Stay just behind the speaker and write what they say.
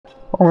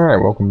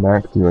Alright, welcome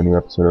back to a new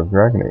episode of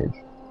Dragon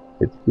Age.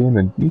 It's been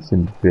a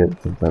decent bit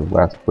since I've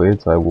last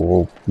played, so I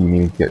will be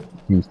needing to get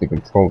used to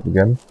controls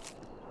again.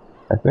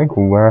 I think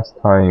last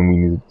time we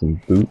needed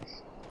some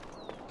boots.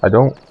 I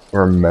don't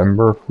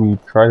remember if we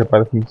tried to buy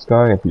them from this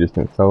guy, if he just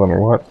didn't sell them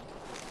or what.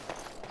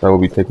 So I will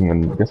be taking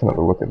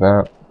another look at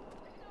that.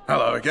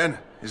 Hello again.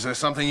 Is there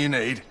something you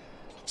need?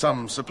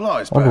 Some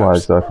supplies, perhaps?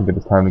 Otherwise, I think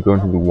it's time to go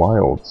into the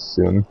wilds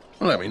soon.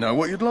 Let me know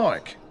what you'd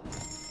like.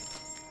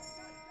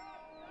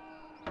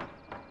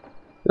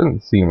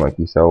 Doesn't seem like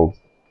he sells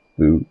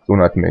boots. Well,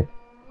 not to me.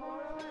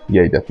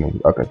 Yeah, he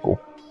definitely. Okay,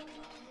 cool.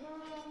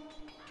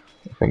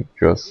 I think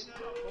just...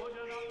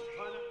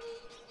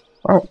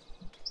 I don't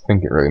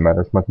think it really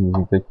matters much as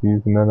you take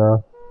these and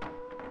then,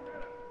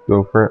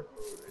 go for it.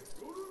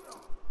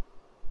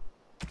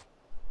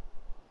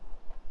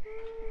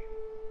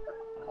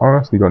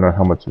 Honestly, don't know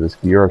how much of this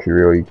gear I should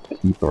really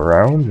keep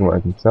around and what I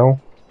can sell.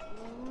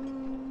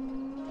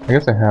 I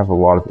guess I have a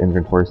lot of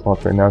inventory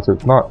slots right now, so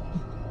it's not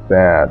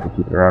bad to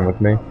keep it around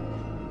with me.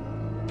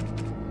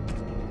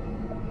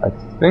 I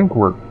think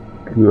we're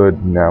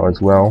good now as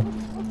well.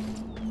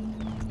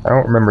 I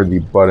don't remember the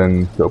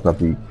button to open up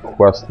the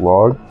quest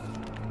log.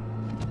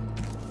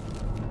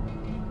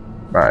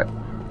 Alright,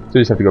 so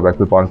you just have to go back to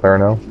the bonfire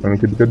now, and we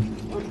could be good.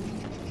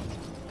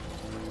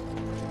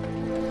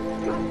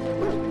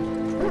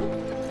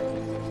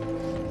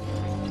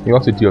 You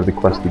also do have the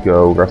quest to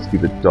go rescue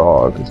the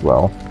dog as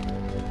well.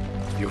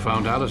 You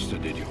found Alistair,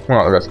 did you? Well,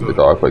 not rescue the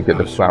dog, but get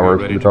the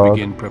flowers for the dog.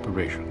 Begin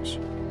preparations.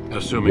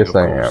 Assuming, Yes, of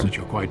I course, am. that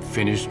you're quite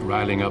finished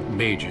riling up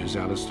mages,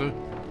 Alistair.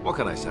 What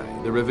can I say?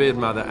 The revered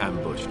mother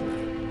ambushed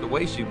me. The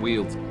way she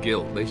wields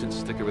guilt, they should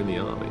stick her in the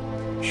army.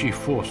 She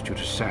forced you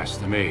to sass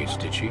the maids,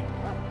 did she?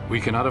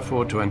 We cannot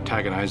afford to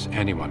antagonize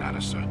anyone,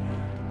 Alistair.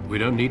 We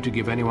don't need to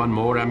give anyone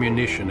more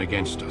ammunition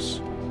against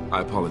us.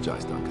 I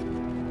apologize,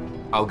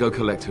 Duncan. I'll go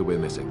collect who we're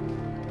missing.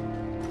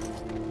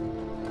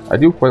 I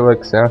do quite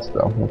like sass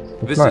though.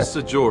 It's This nice. is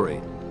Sir Jory,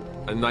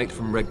 a knight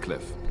from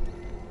Redcliffe.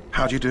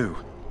 How'd you do?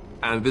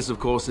 And this, of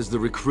course, is the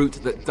recruit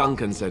that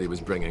Duncan said he was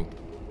bringing.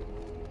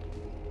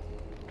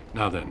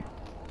 Now then,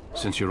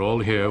 since you're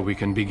all here, we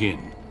can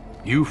begin.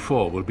 You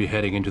four will be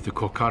heading into the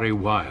Korcari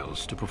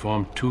Wilds to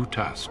perform two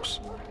tasks.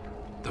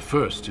 The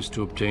first is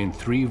to obtain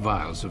 3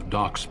 vials of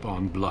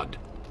Darkspawn blood,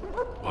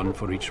 one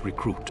for each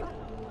recruit.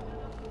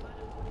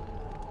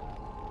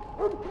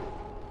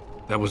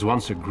 There was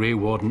once a Grey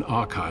Warden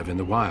archive in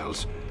the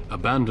wilds,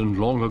 abandoned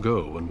long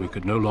ago when we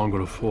could no longer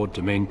afford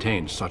to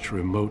maintain such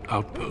remote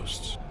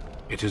outposts.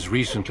 It has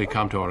recently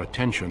come to our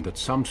attention that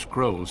some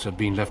scrolls have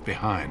been left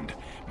behind,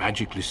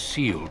 magically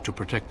sealed to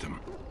protect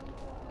them.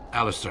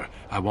 Alistair,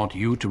 I want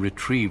you to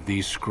retrieve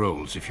these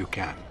scrolls if you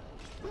can.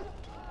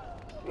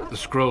 The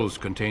scrolls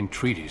contain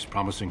treaties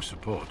promising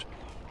support,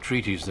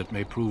 treaties that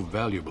may prove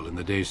valuable in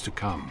the days to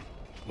come.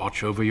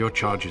 Watch over your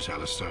charges,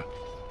 Alistair.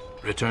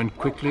 Return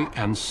quickly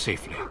and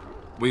safely.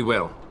 We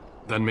will.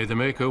 Then may the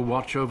Maker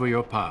watch over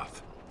your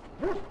path.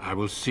 I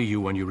will see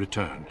you when you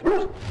return.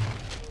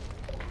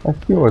 I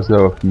feel as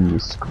though if the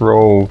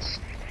scrolls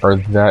are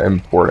that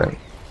important,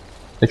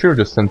 they should have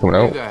just sent someone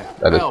out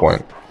at this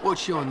point.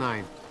 What's your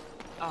name?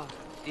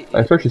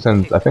 Especially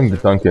since I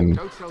think Duncan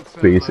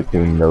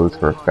basically knows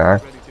for a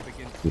fact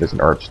there's an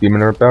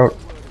archdemon about.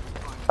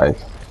 I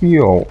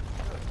feel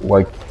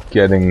like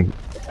getting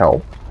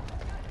help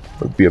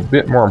would be a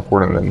bit more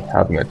important than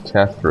having a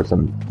test for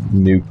some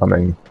new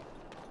coming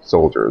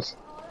soldiers.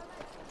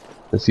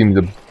 It seems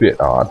a bit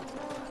odd.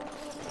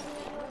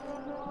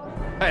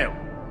 Hail!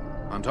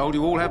 I'm told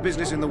you all have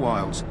business in the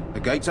wilds. The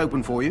gate's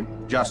open for you.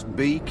 Just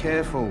be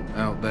careful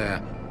out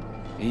there.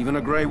 Even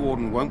a Grey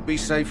Warden won't be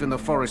safe in the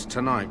forest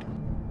tonight.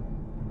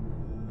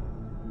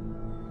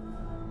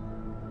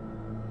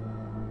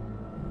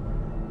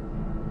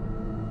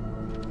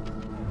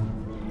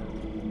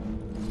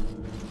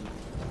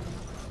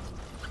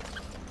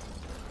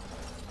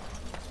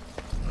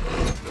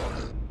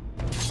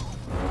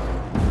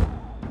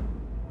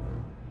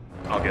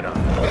 I'll get up.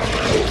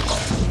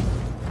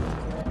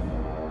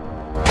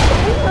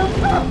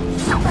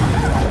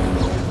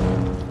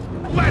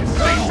 Let's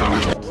see some.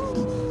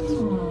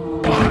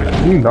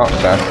 Can you not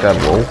backstab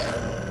wolves?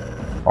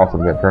 Also,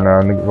 I'm gonna turn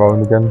on the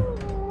volume again.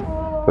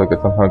 I feel like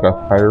it somehow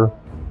got higher.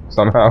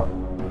 Somehow.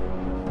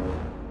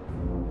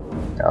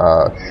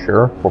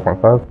 Sure.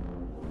 4.5.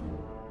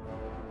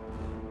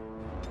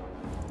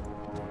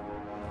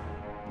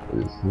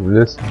 Is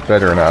this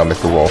better now,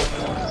 Mr. Wolf?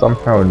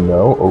 Somehow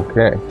no?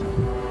 Okay.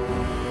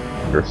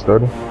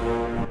 Understood.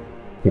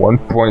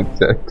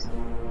 1.6.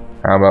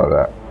 How about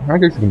that? I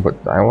guess you can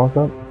put dialogue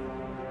up?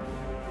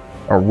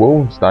 Or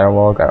wolves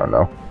dialogue? I don't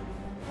know.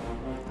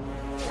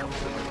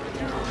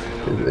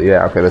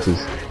 Yeah, okay,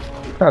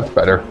 that's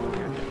better.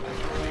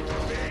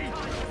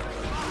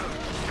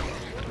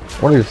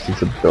 What is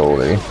this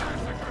ability?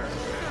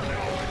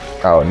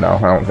 Oh no, I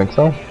don't think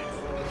so.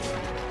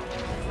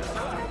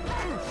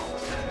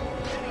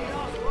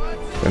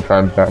 Gonna try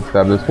and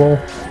backstab this wolf.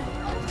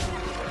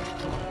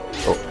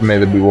 Oh,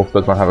 maybe the wolf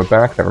does not have a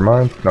back, never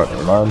mind. No,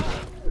 never mind.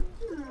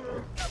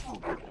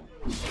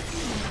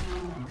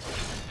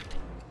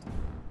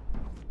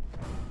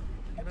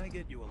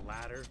 get you a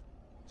ladder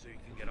so you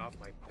can get off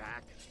my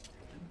back?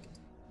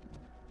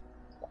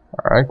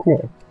 Alright,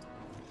 cool.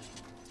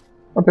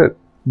 A bit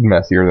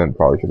messier than it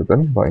probably should have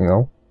been, but you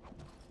know,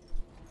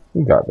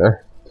 we got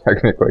there,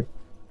 technically.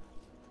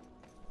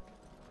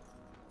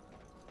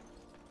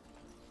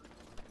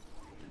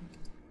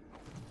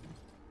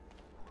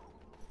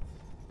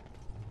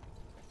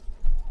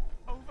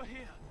 Over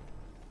here.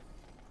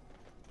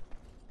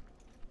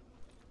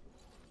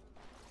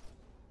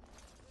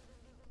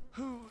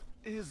 Who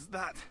is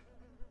that?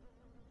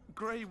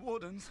 Grey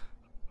Wardens?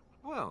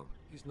 Well,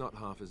 he's not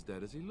half as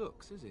dead as he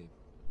looks, is he?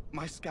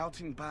 My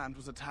scouting band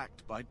was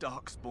attacked by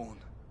Darkspawn.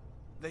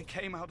 They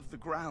came out of the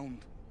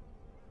ground.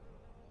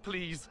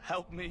 Please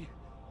help me.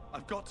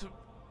 I've got to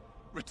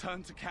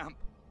return to camp.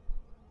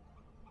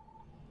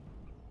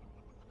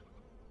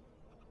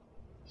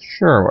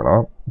 Sure, why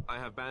not? I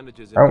have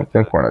bandages. I don't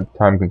think we're on a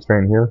time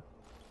constraint here.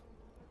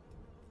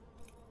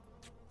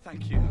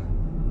 Thank you.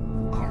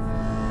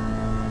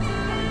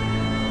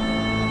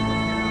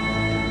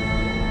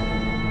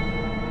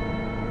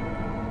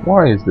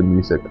 Why is the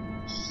music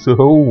so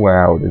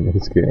loud in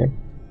this game?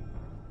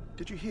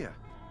 Did you hear?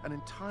 An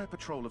entire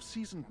patrol of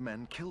seasoned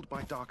men killed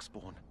by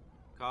Darkspawn.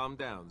 Calm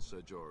down,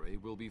 Sir Jory.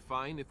 We'll be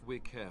fine if we're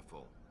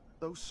careful.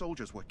 Those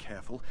soldiers were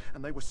careful,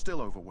 and they were still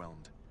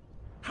overwhelmed.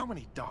 How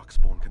many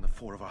Darkspawn can the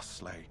four of us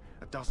slay?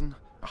 A dozen?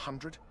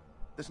 100?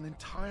 There's an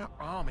entire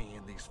army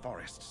in these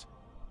forests.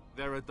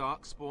 There are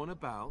Darkspawn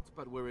about,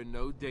 but we're in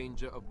no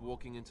danger of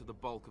walking into the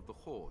bulk of the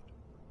horde.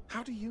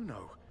 How do you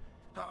know?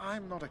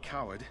 I'm not a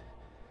coward,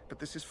 but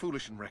this is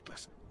foolish and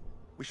reckless.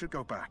 We should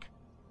go back.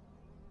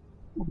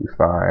 We'll be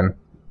fine.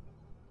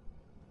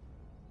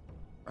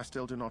 I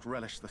still do not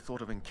relish the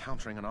thought of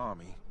encountering an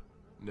army.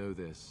 Know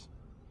this.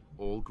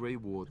 All Grey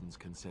Wardens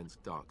can sense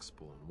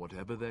Darkspawn.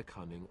 Whatever their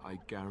cunning, I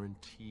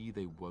guarantee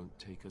they won't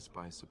take us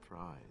by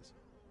surprise.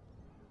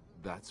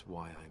 That's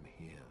why I'm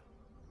here.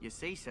 You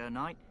see, Sir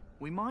Knight,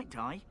 we might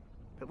die,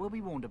 but we'll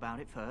be warned about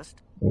it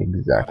first.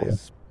 Exactly. That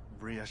is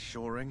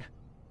reassuring.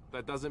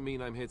 That doesn't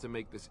mean I'm here to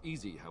make this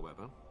easy,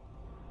 however.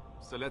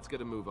 So let's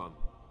get a move on.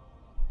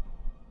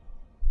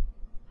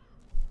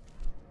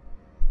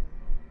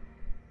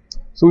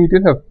 So he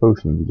did have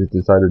potions, he just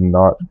decided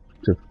not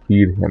to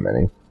feed him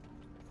any.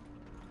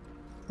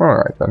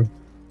 Alright then.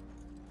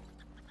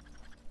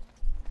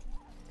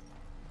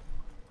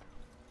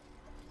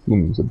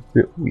 Seems a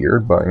bit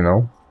weird, but you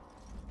know,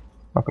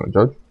 not gonna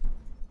judge.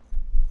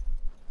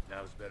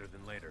 Now's better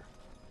than later.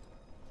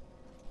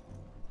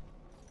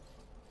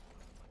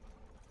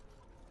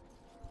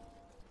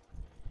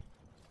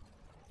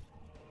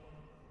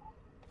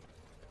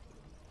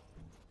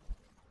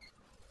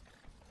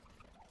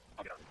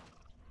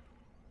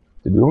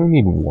 Did we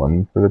only need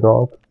one for the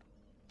dog?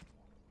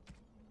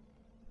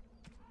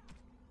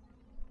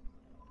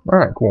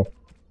 Alright, cool.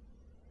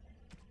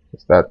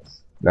 Guess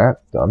that's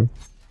that done.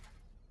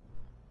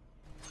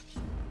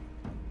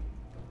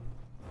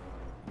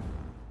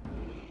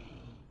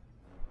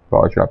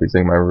 Probably should not be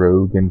sending my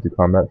rogue into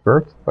combat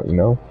first, but you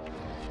know,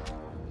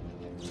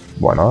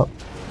 why not?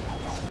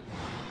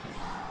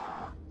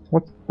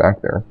 What's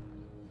back there?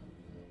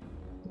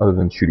 Other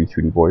than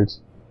shooty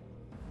boys.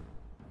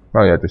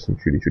 Oh yeah, just some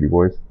shooty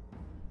boys.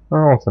 Oh,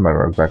 I'll send my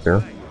rogue back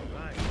there.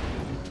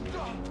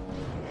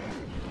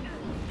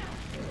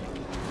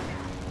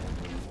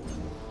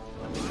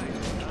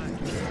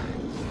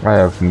 I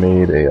have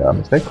made a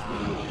mistake.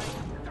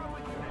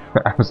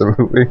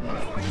 Absolutely.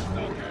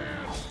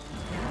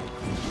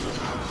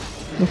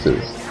 This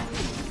is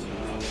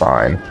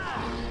fine.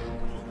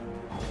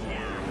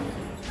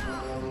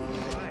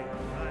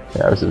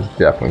 Yeah, this is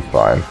definitely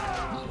fine.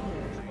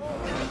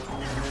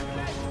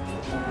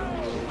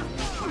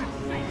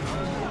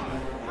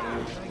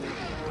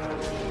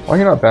 Why are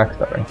you not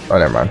backstabbing? Oh,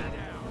 never mind.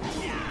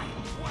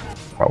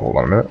 Oh, hold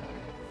on a minute.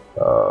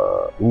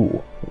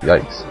 Ooh,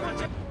 yikes.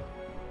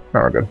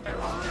 Now we're good.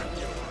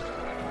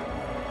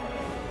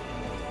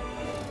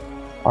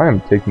 I am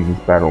taking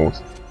these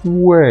battles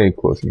way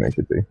closer than they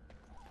should be.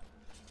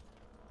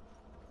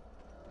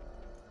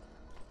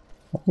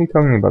 What are you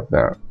telling me about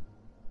that?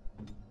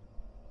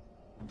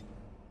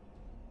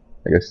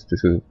 I guess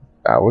this is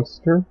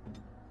Alistair?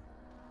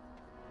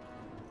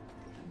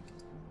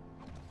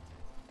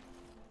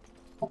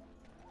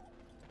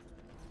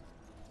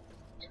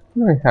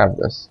 Where do I have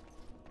this?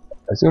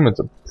 I assume it's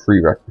a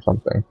prereq or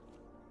something.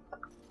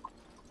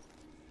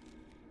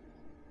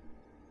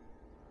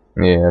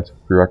 Yeah, it's a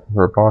prereq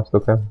for a boss,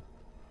 okay.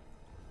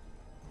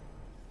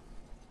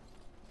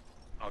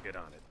 I'll get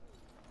on it.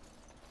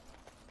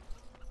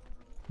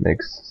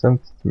 Makes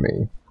sense to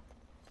me.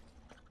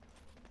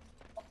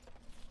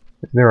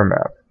 Is there a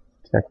map?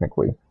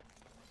 Technically.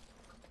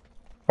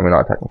 I mean,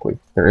 not technically.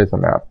 There is a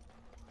map.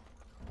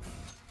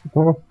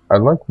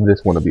 I'd like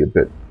this one to be a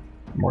bit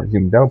more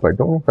zoomed out, but I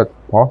don't know if that's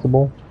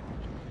possible.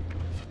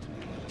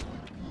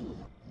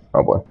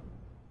 Oh boy.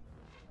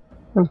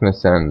 I'm just gonna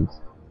send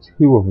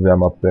two of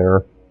them up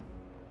there.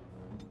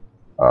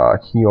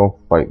 He'll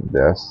fight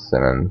this,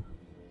 and then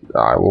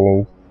I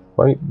will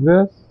fight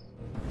this.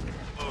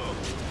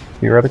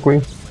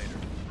 Theoretically.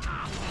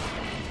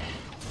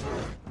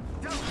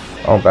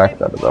 I'll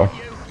backstab it though.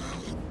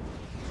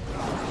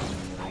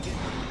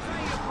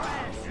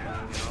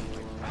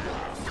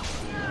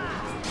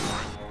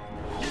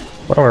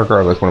 Well,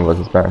 regardless, one of us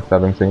is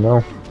backstabbing, so you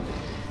know,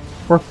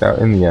 worked out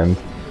in the end.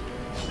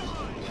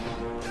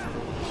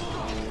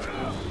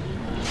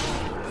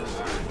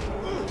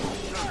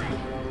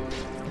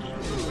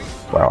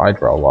 Wow, I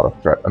draw a lot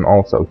of threat, and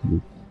also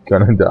he's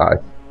gonna die.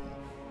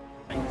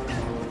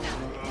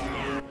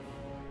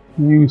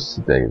 You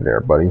stay there,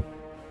 buddy.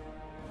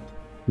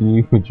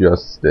 You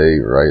just stay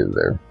right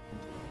there.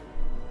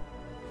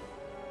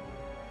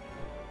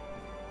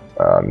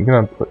 I'm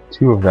gonna put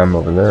 2 of them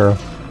over there.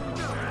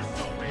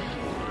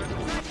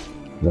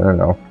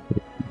 No.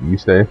 You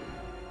stay.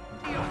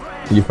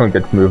 You don't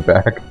get to move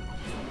back.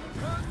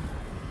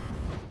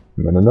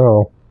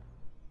 No.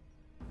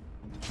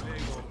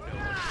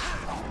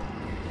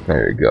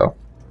 There you go.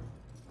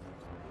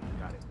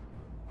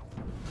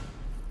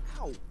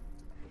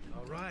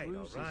 Alright.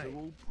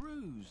 All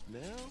bruised now.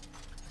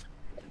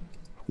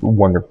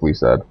 Wonderfully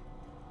said.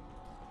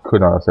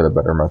 Could not have said it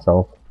better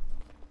myself.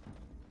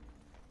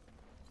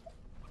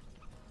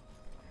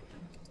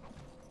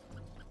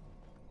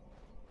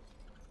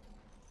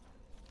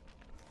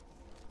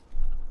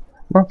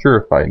 I'm not sure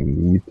if I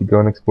need to go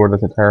and explore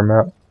this entire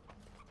map,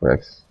 but I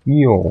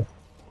feel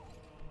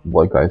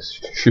like I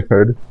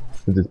should,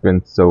 since it's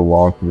been so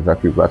long since I've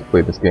actually last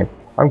played this game.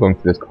 I'm going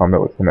through this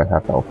combat with him at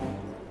half health.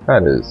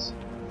 That is...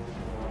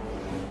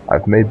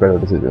 I've made better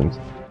decisions.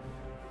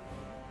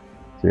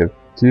 So you have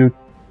 2,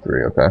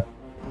 3, okay.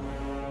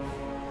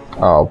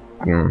 Oh,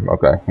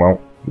 okay, well,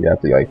 yeah,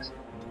 it's a yikes.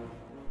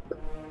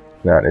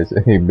 That is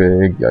a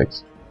big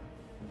yikes.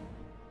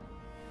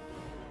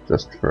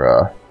 Just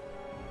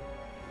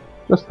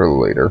for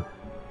later.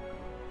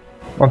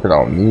 Not that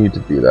I'll need to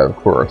do that, of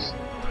course.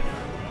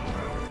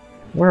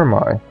 Where am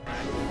I?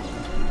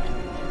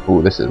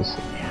 Ooh, this is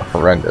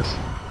horrendous.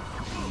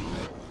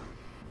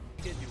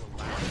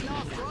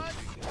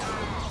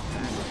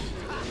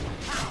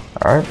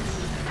 Alright.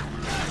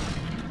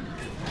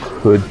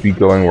 Could be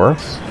going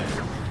worse.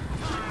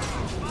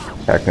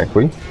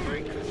 Technically.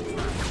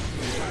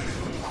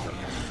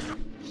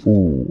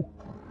 Ooh.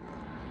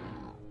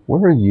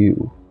 Where are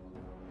you?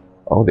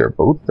 Oh, they're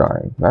both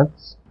dying.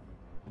 That's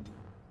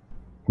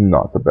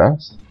not the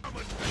best.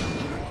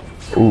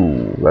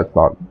 Ooh, that's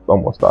not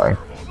almost dying.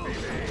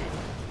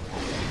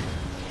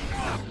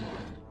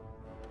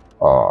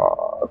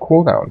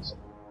 Cooldowns.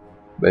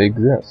 They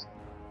exist.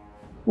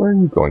 Where are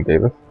you going,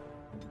 David?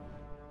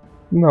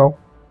 No.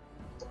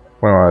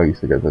 Well, at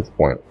least I get at this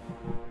point.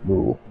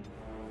 Ooh.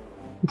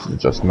 This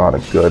is just not a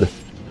good.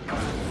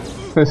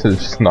 This is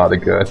just not a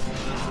good.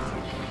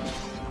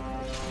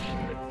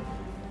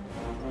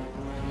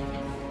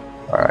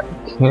 Alright,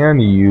 can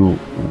you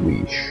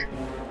leash?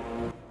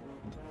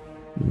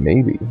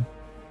 Maybe.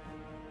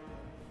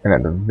 And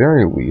at the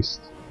very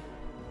least,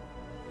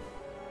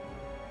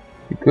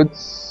 you could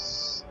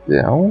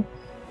stealth?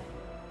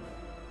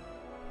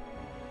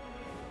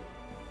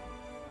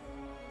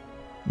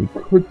 You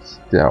could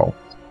stealth.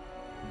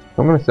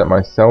 So I'm gonna set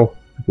myself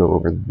to go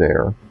over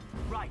there.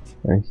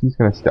 And he's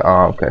gonna stealth.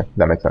 Ah, okay,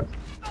 that makes sense.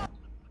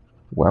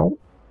 Well,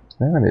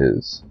 that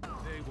is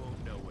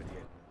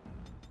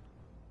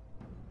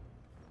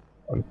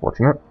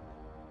unfortunate.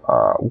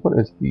 What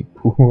is the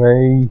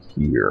play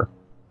here?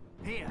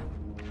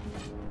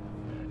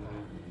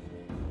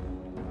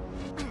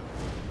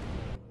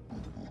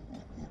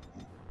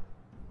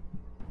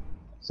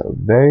 So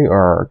they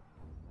are...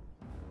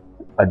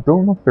 I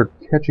don't know if they're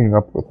catching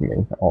up with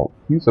me. I'll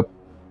use a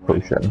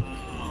potion.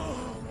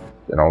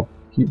 Then I'll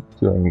keep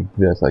doing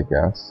this, I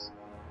guess.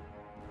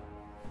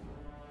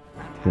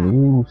 Can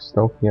you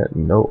stealth yet?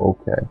 No?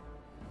 Okay.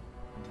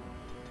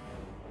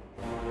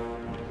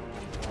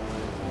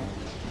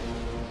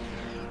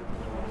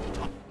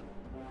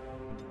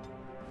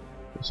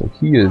 So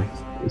he is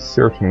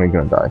certainly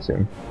gonna die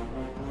soon.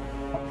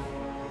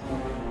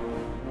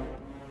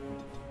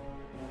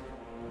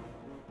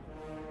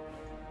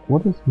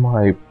 What is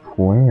my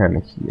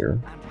plan here?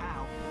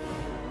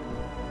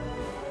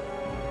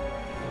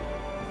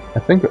 I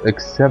think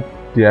accept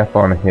death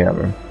on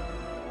him.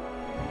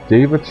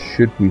 David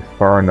should be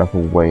far enough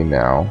away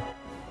now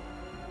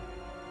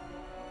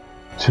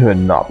to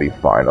not be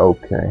fine.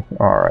 Okay,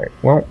 alright.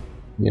 Well,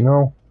 you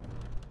know,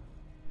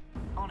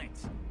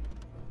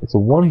 it's a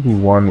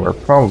 1v1, we're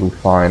probably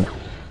fine.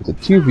 It's a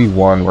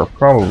 2v1, we're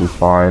probably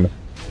fine.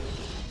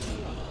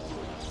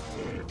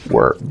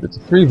 It's a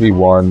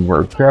 3v1,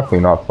 we're definitely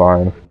not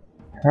fine.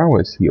 How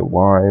is he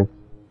alive?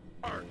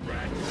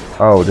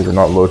 Oh, does it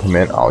not load him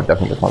in? Oh, it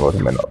definitely does not load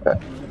him in, okay.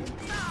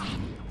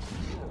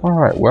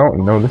 Alright, well,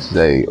 you know, this is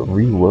a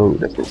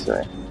reload, as they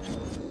say.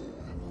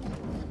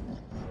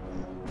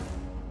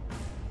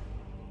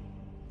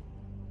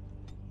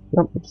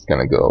 Yep, I'm just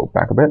gonna go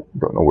back a bit.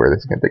 Don't know where this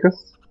is gonna take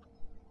us.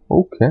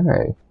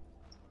 Okay.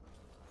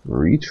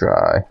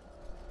 Retry.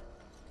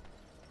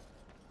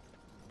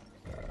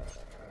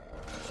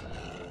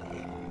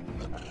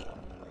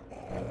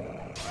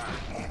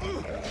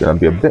 Gonna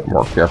be a bit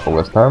more careful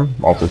this time.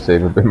 Also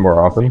save a bit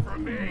more often.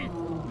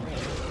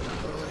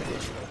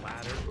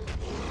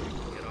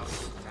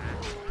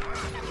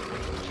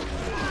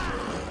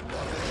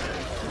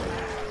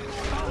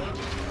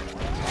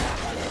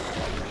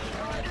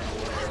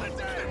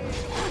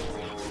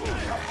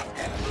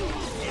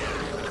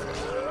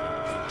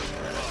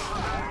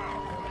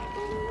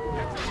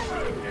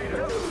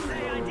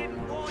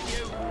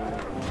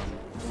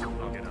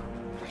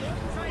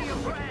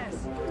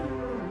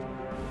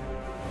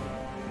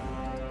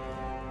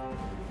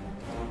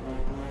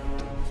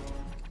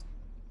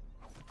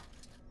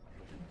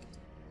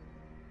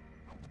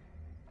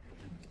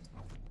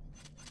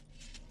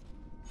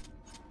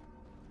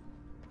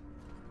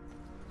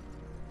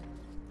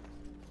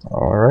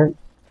 Alright.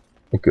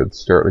 A good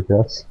start, I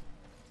guess.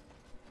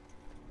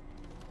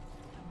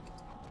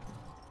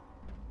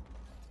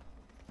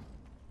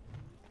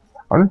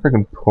 I wonder if I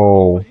can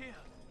pull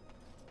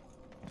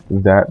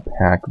that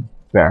pack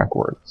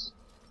backwards.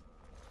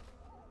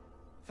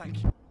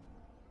 Thank you.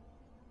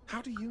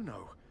 How do you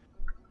know?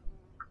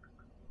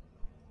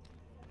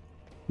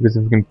 Because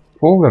if we can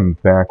pull them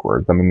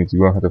backwards, that means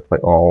you won't have to fight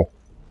all,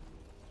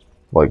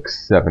 like,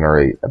 7 or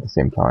 8 at the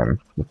same time,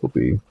 which will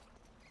be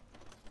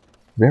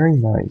very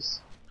nice.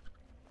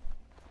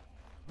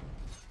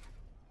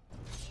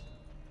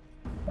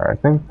 Alright,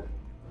 I think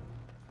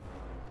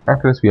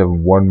after this we have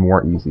one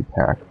more easy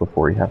pack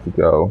before we have to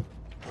go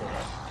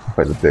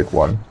fight the big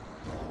one.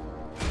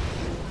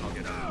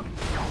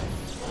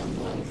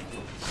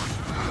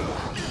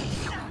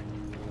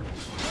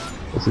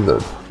 This is a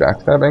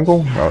backstab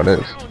angle? No, it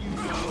is.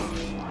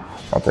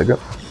 I'll take it.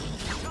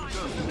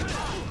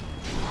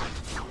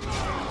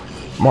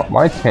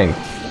 My tank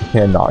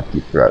cannot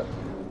keep threat.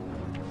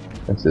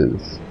 This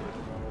is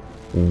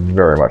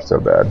very much so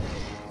bad.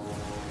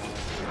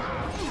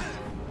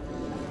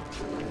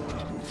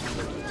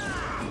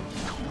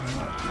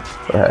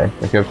 But hey,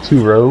 if you have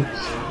 2 rogues,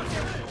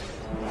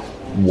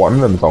 one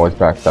of them is always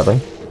backstabbing.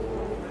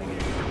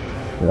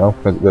 You know,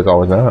 there's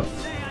always that.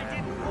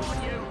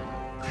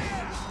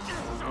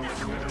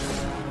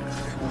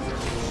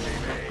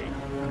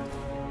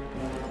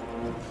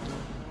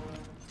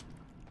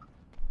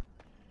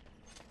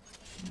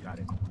 Got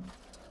it.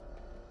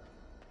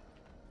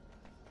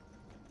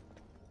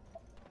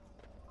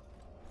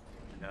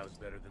 Now's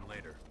better than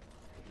later.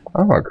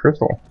 Oh, a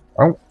crystal.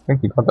 I don't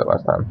think you got that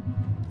last time.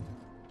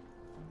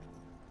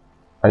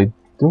 I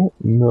don't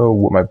know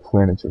what my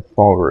plan is for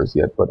followers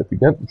yet, but if you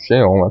get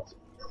Shale, that's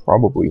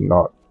probably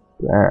not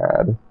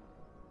bad.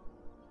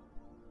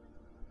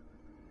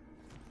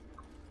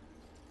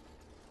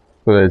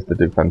 So there's the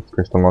defense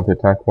crystal, not the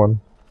attack one.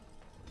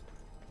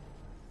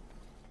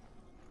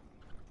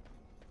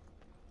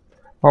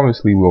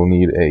 Obviously we'll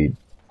need a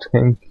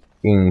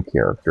tanking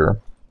character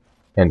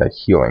and a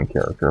healing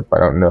character, but I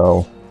don't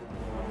know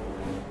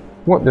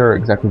what they're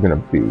exactly going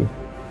to be.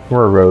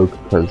 We're a rogue,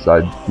 because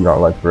I do not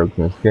like rogues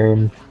in this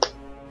game.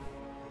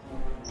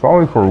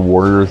 Probably for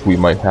warriors we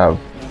might have,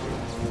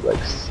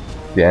 like,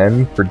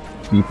 Sten for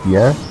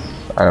DPS?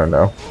 I don't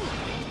know.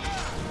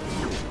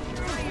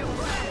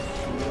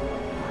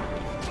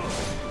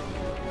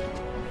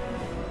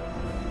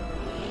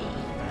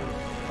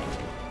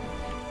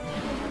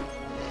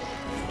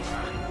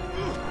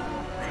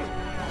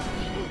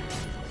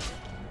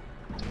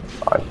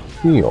 I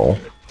feel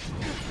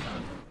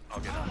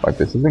like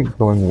this isn't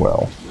going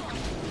well.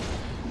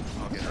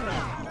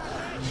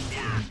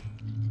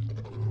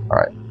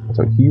 Alright,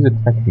 so he's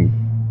attacking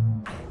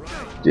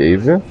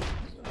David.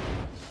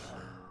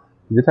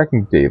 He's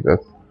attacking David.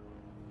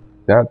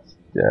 That's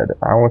dead.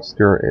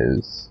 Alistair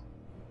is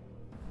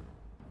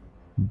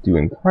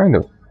doing kind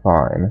of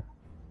fine.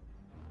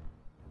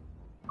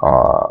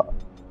 I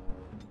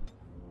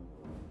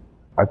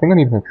think I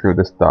need to make sure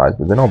this dies,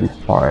 but then I'll be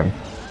fine.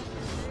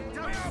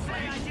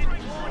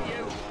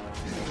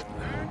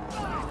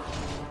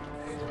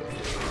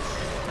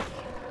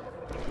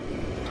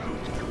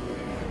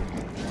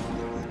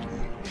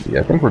 Yeah,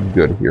 I think we're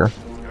good here.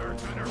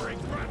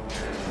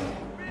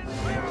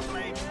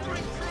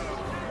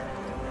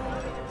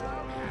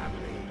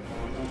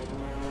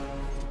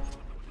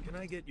 Can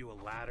I get you a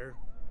ladder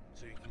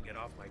so you can get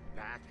off my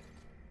back?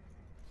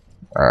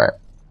 Alright.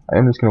 I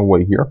am just going to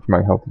wait here for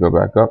my health to go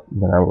back up,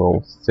 then I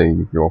will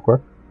save real quick.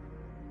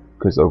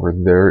 Because over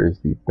there is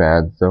the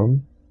bad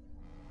zone.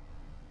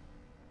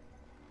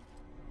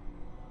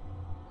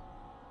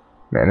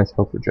 Man, this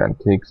health regen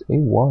takes a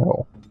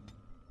while.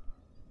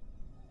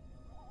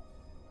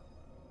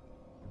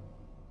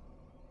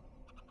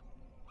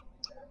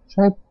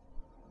 Should I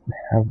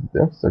have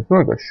this? I feel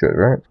like I should,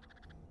 right?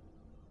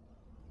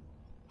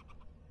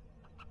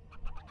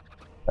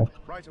 I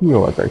feel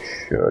like I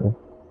should.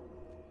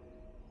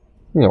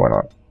 Yeah, why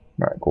not?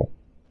 Alright, cool.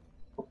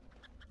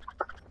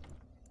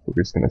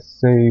 We're just gonna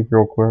save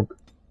real quick.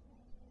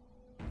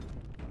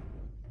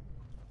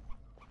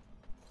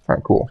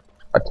 Alright, cool.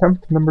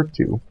 Attempt number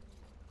 2.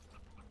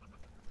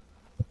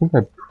 I think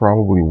I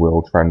probably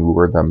will try and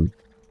lure them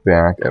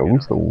back at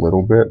least a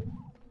little bit.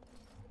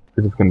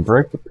 Because if we can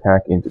break the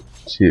pack into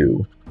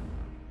 2,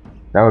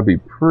 that would be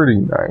pretty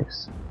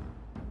nice.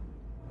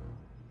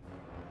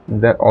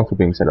 And that also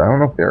being said, I don't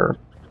know if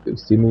they've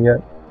seen me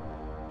yet.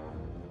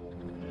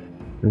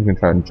 I'm gonna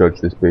try and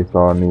judge this based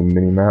on the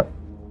mini-map.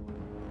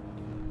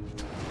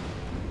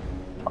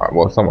 Alright,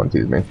 well, someone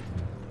sees me.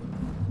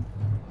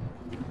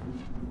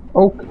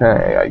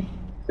 Okay, I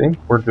think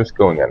we're just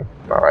going in.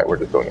 Alright, we're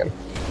just going in.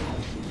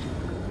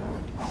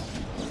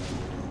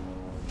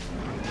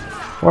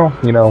 Well,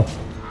 you know,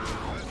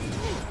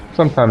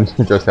 sometimes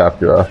you just have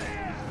to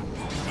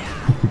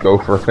go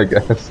for it, I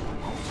guess.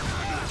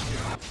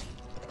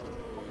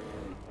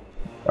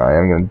 I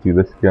am going to do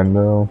this again,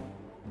 though.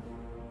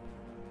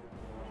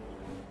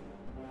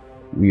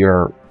 We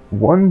are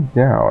 1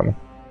 down.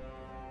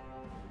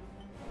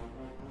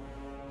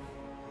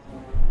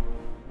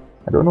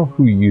 I don't know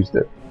who used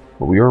it,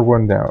 but we are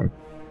one down.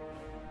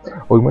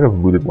 Oh, we might have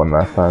looted one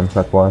last time,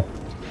 that's why.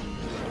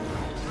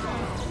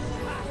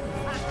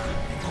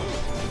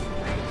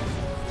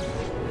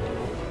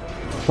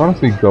 It's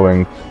honestly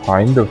going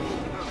kind of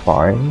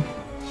fine.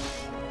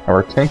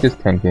 Our tank is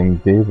tanking,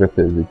 David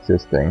is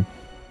existing.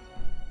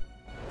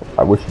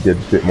 I wish he did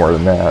a bit more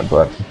than that,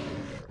 but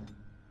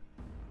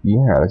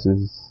yeah, this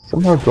is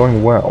somehow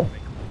going well.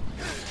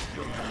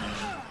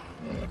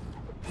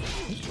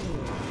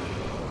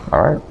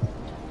 Alright.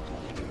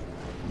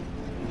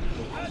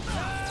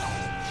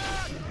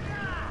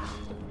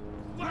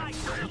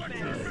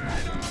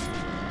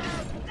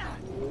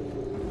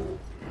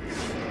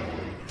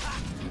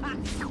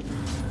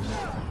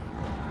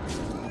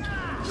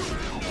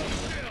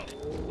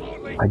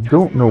 I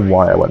don't know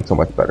why I went so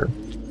much better.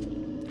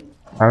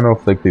 I don't know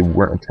if like they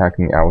weren't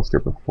attacking Alistair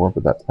before,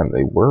 but that time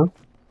they were.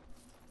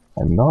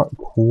 I'm not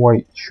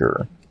quite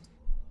sure.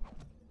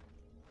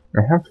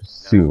 I have to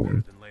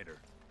assume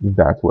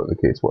that's what the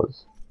case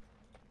was.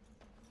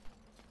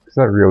 Because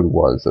that really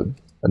was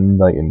a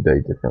night and day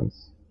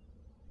difference.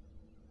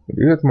 We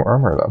do get some more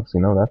armor though, so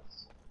you know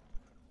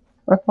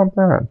that's not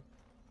bad.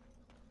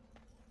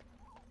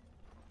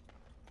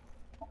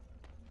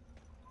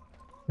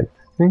 I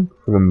think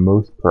for the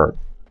most part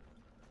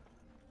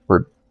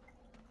we're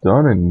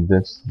done in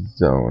this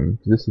zone.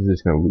 This is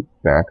just going to loop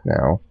back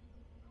now.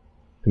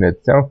 And head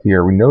south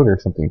here. We know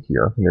there's something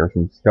here. There are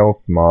some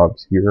stealth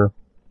mobs here.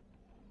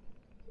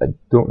 I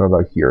don't know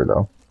about here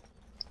though.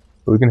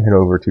 But we can head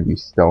over to the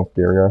stealth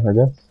area, I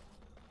guess.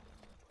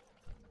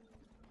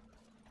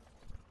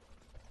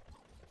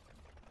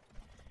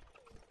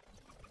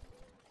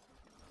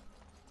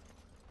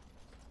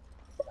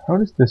 How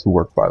does this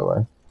work, by the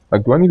way?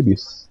 Like, do I need to be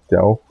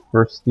stealth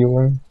for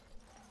stealing?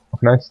 Or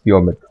can I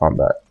steal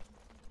mid-combat?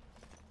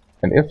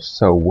 And if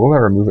so, will I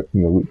remove it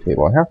from the loot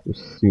table? I have to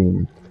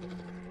assume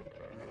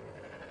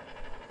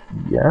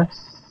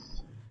yes.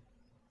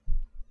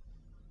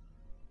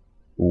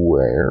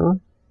 Where?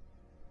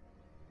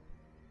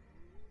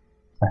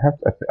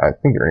 I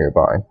think they're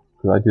nearby,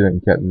 because I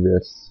didn't get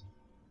this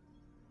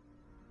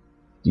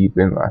deep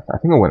in last time. I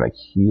think I went like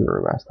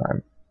here last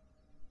time.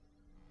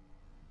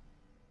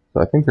 So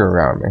I think they're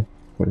around me.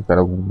 We just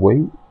gotta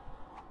wait.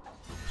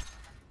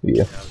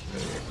 Yeah.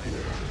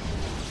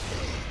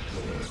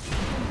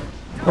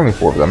 Only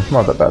 4 of them,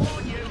 not that bad.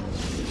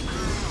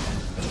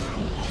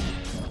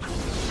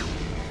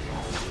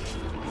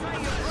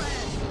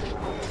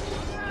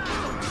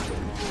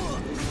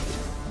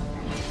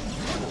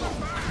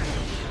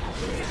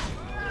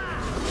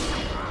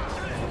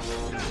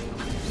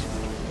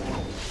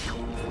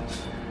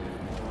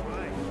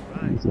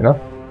 Easy enough.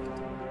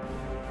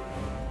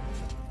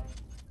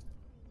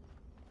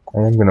 I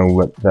am gonna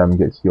let them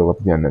get healed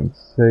up again and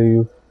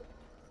save.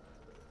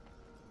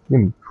 You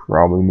can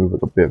probably move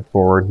it a bit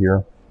forward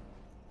here.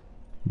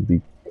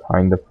 Be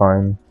kinda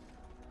fine.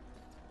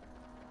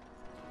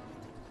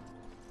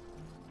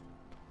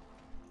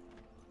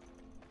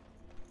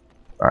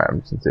 Alright,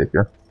 I'm just gonna save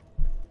here.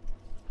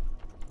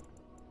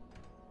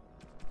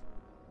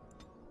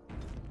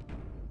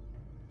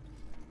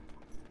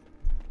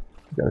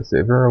 Gotta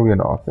save early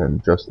and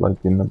often, just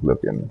like in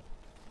Oblivion.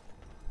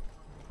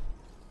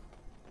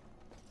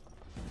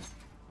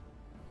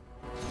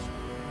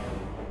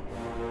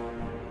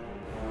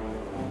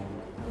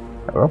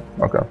 Hello?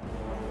 Okay.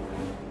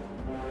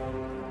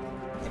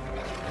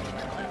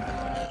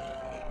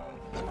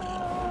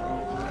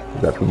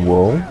 We got some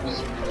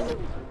wolves.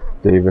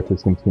 David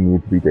has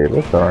continued to be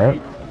David,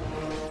 alright.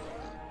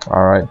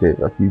 Alright,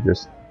 David, you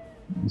just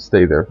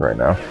stay there right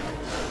now.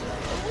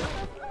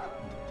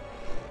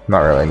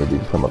 Not really, I need you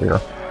to come over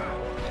here.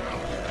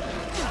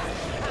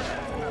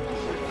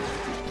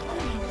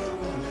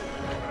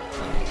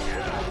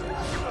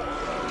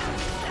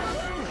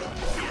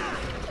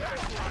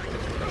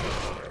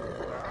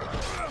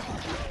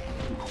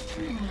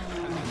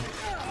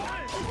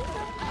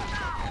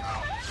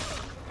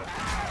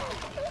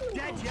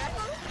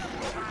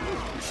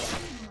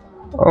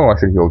 Oh, I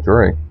should heal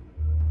Dre.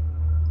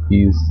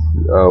 He's...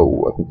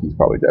 oh, I think he's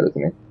probably dead,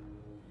 isn't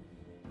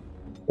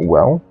he?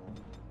 Well...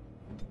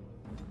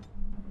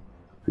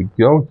 if we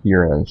go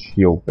here and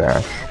shield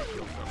bash,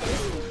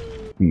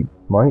 we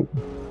might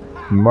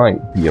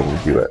be able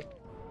to do it.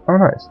 Oh,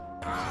 nice.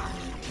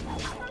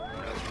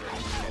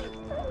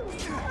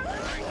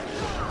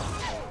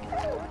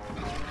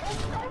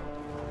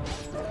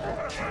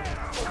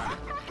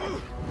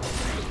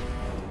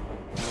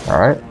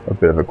 Alright, a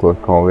bit of a close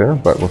call there,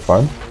 but we're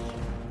fine.